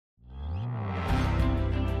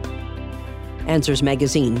Answers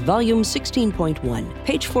Magazine, Volume 16.1,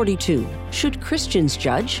 page 42, Should Christians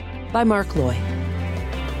Judge? By Mark Loy.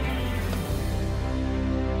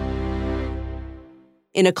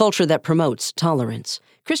 In a culture that promotes tolerance,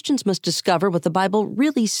 Christians must discover what the Bible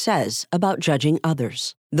really says about judging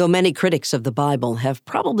others. Though many critics of the Bible have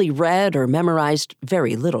probably read or memorized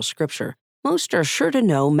very little scripture, most are sure to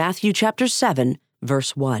know Matthew chapter 7,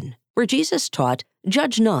 verse 1, where Jesus taught,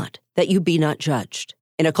 "Judge not, that you be not judged."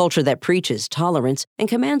 In a culture that preaches tolerance and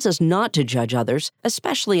commands us not to judge others,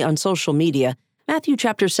 especially on social media, Matthew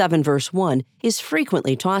chapter 7, verse 1 is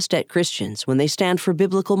frequently tossed at Christians when they stand for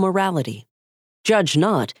biblical morality. Judge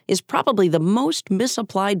not is probably the most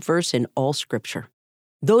misapplied verse in all Scripture.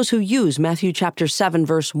 Those who use Matthew chapter 7,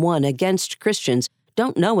 verse 1 against Christians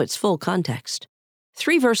don't know its full context.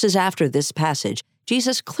 3 verses after this passage,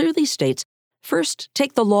 Jesus clearly states, "First,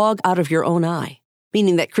 take the log out of your own eye,"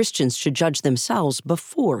 meaning that Christians should judge themselves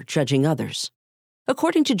before judging others.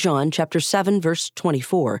 According to John chapter 7, verse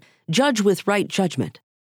 24, judge with right judgment.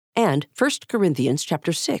 And 1 Corinthians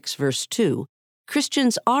chapter 6, verse 2,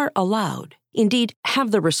 Christians are allowed, indeed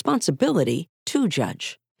have the responsibility, to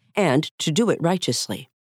judge, and to do it righteously.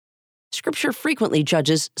 Scripture frequently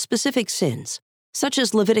judges specific sins, such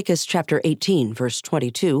as Leviticus chapter 18, verse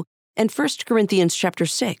 22, and 1 Corinthians chapter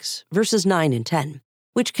 6, verses 9 and 10,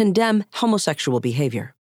 which condemn homosexual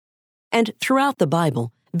behavior. And throughout the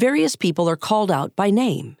Bible, various people are called out by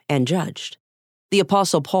name and judged. The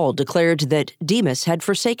Apostle Paul declared that Demas had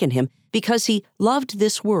forsaken him because he loved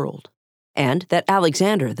this world, and that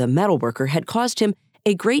Alexander the metalworker had caused him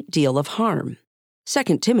a great deal of harm.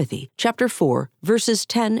 2 Timothy chapter 4, verses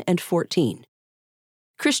 10 and 14.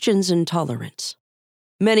 Christians and tolerance.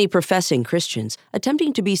 Many professing Christians,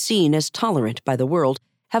 attempting to be seen as tolerant by the world,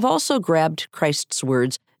 have also grabbed Christ's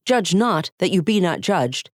words, "Judge not, that you be not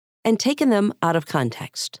judged," and taken them out of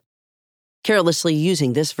context. Carelessly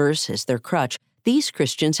using this verse as their crutch, these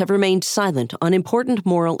Christians have remained silent on important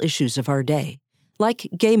moral issues of our day, like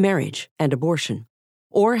gay marriage and abortion,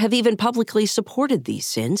 or have even publicly supported these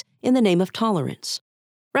sins in the name of tolerance.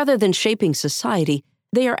 Rather than shaping society,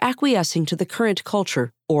 they are acquiescing to the current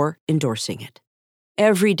culture or endorsing it.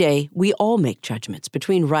 Every day, we all make judgments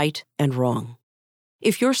between right and wrong.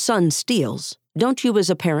 If your son steals, don't you as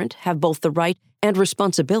a parent have both the right and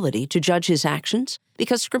responsibility to judge his actions,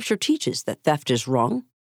 because Scripture teaches that theft is wrong?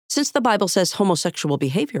 Since the Bible says homosexual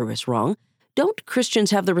behavior is wrong, don't Christians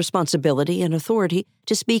have the responsibility and authority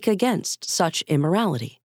to speak against such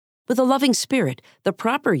immorality? With a loving spirit, the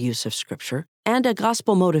proper use of Scripture, and a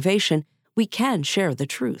gospel motivation, we can share the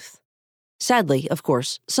truth. Sadly, of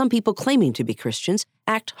course, some people claiming to be Christians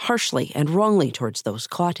act harshly and wrongly towards those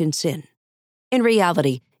caught in sin. In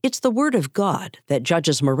reality, it's the Word of God that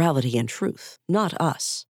judges morality and truth, not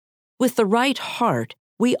us. With the right heart,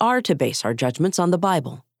 we are to base our judgments on the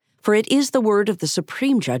Bible, for it is the word of the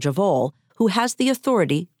supreme judge of all, who has the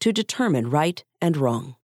authority to determine right and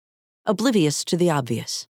wrong. Oblivious to the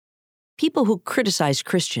obvious. People who criticize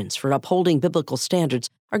Christians for upholding biblical standards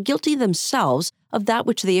are guilty themselves of that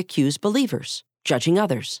which they accuse believers, judging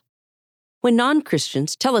others. When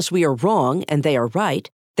non-Christians tell us we are wrong and they are right,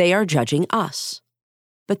 they are judging us.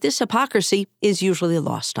 But this hypocrisy is usually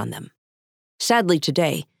lost on them. Sadly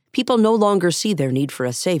today, people no longer see their need for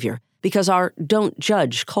a Savior because our "don't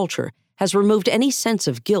judge" culture has removed any sense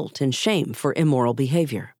of guilt and shame for immoral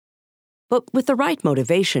behavior. But with the right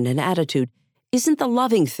motivation and attitude, isn't the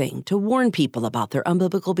loving thing to warn people about their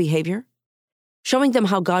unbiblical behavior? Showing them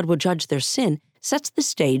how God will judge their sin sets the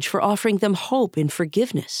stage for offering them hope in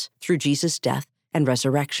forgiveness through Jesus' death and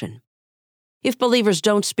resurrection. If believers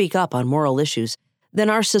don't speak up on moral issues, then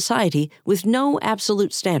our society, with no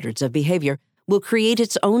absolute standards of behavior, will create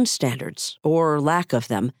its own standards, or lack of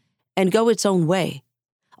them, and go its own way,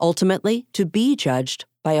 ultimately to be judged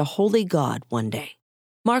by a holy God one day.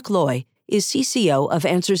 Mark Loy is CCO of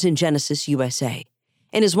Answers in Genesis USA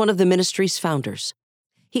and is one of the ministry's founders.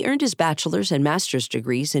 He earned his bachelor's and master's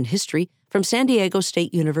degrees in history from San Diego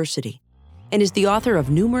State University and is the author of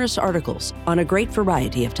numerous articles on a great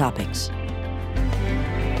variety of topics.